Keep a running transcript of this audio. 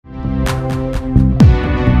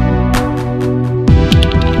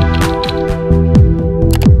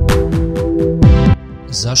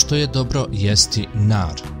Zašto je dobro jesti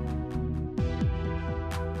nar?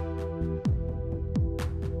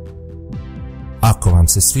 Ako vam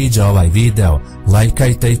se sviđa ovaj video,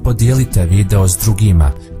 lajkajte i podijelite video s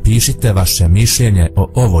drugima. Pišite vaše mišljenje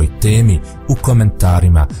o ovoj temi u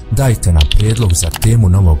komentarima, dajte nam prijedlog za temu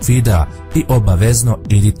novog videa i obavezno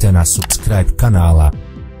idite na subscribe kanala.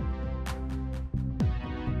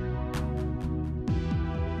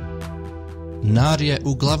 Nar je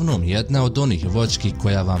uglavnom jedna od onih voćki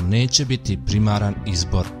koja vam neće biti primaran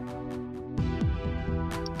izbor.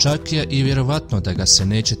 Čak je i vjerovatno da ga se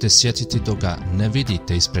nećete sjetiti dok ga ne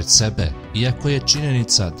vidite ispred sebe, iako je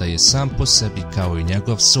činjenica da je sam po sebi kao i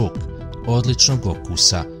njegov sok odličnog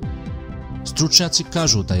okusa. Stručnjaci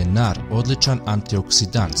kažu da je nar odličan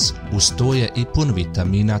antioksidans, uz to je i pun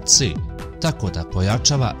vitamina C, tako da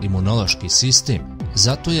pojačava imunološki sistem,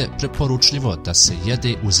 zato je preporučljivo da se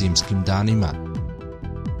jede u zimskim danima.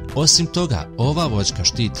 Osim toga, ova voćka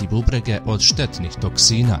štiti bubrege od štetnih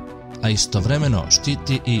toksina, a istovremeno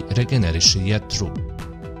štiti i regeneriše jetru.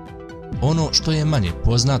 Ono što je manje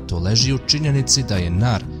poznato leži u činjenici da je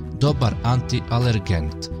nar dobar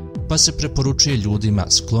antialergent, pa se preporučuje ljudima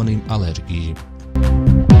sklonim alergiji.